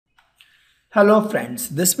Hello friends,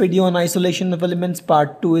 this video on isolation of elements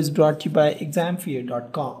part 2 is brought to you by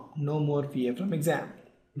examfear.com. No more fear from exam.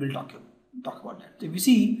 We'll talk about that. So if you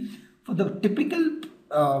see, for the typical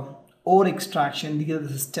ore extraction, these are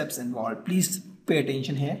the steps involved. Please pay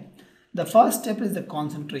attention here. The first step is the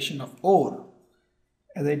concentration of ore.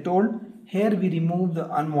 As I told, here we remove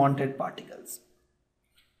the unwanted particles.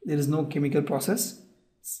 There is no chemical process.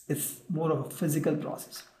 It's more of a physical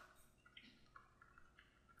process.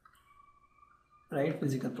 Right,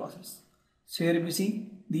 physical process. So here if you see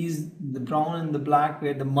the brown and the black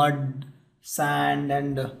where the mud, sand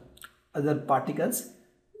and other particles,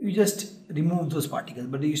 you just remove those particles,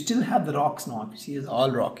 but you still have the rocks now. If you see, it's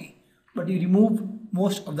all rocky, but you remove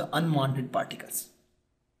most of the unwanted particles,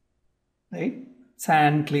 right?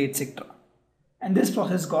 Sand, clay, etc. And this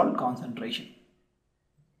process is called concentration,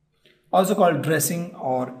 also called dressing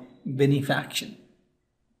or benefaction.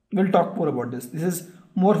 We'll talk more about this. This is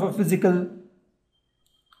more of a physical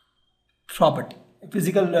property,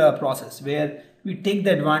 physical process where we take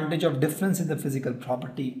the advantage of difference in the physical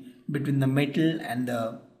property between the metal and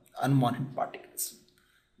the unwanted particles.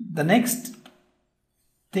 The next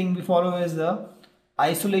thing we follow is the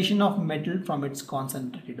isolation of metal from its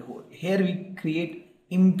concentrated ore. Here we create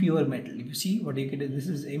impure metal. If you see what you get, this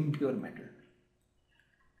is impure metal.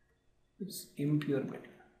 It's impure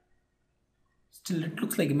metal. Still it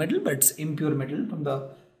looks like metal, but it's impure metal from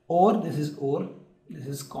the ore. This is ore. This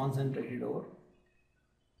is concentrated ore,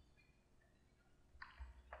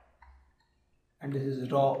 and this is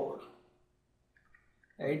raw ore,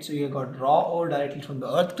 right? So you have got raw ore directly from the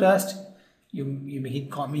earth crust. You made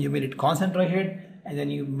it concentrated, and then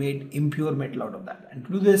you made impure metal out of that. And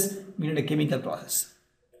to do this, we need a chemical process.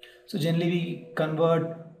 So generally we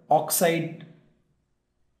convert oxide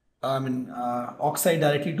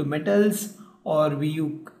directly to metals, or we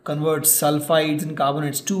convert sulfides and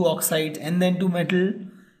carbonates to oxides and then to metal,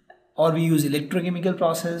 or we use electrochemical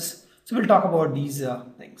process. So we'll talk about these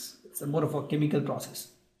things. It's more of a chemical process.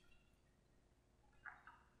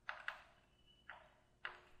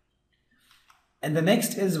 And the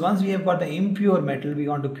next is, once we have got the impure metal, we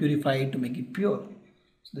want to purify it to make it pure.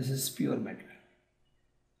 So this is pure metal,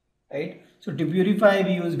 right? So to purify,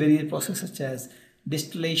 we use various processes such as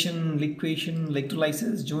distillation, liquefaction,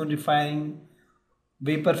 electrolysis, zone refining,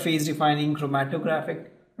 vapor phase refining, chromatographic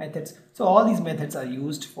methods. So all these methods are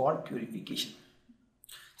used for purification.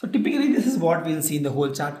 So typically this is what we'll see in the whole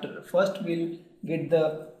chapter. First we'll get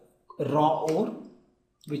the raw ore,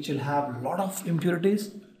 which will have a lot of impurities.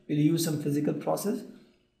 We'll use some physical process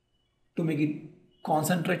to make it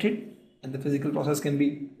concentrated, and the physical process can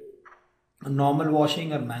be a normal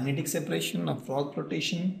washing or magnetic separation or froth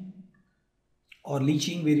flotation or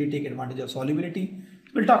leaching, where you take advantage of solubility.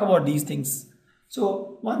 We'll talk about these things.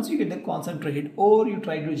 So once you get the concentrated ore, you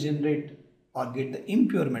try to generate or get the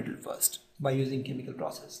impure metal first by using chemical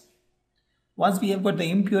process. Once we have got the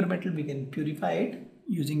impure metal, we can purify it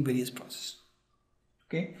using various processes.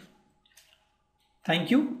 Okay.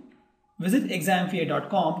 Thank you. Visit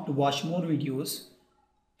examfear.com to watch more videos,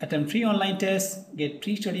 attempt free online tests, get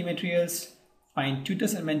free study materials, find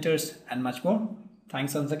tutors and mentors, and much more.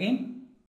 Thanks once again.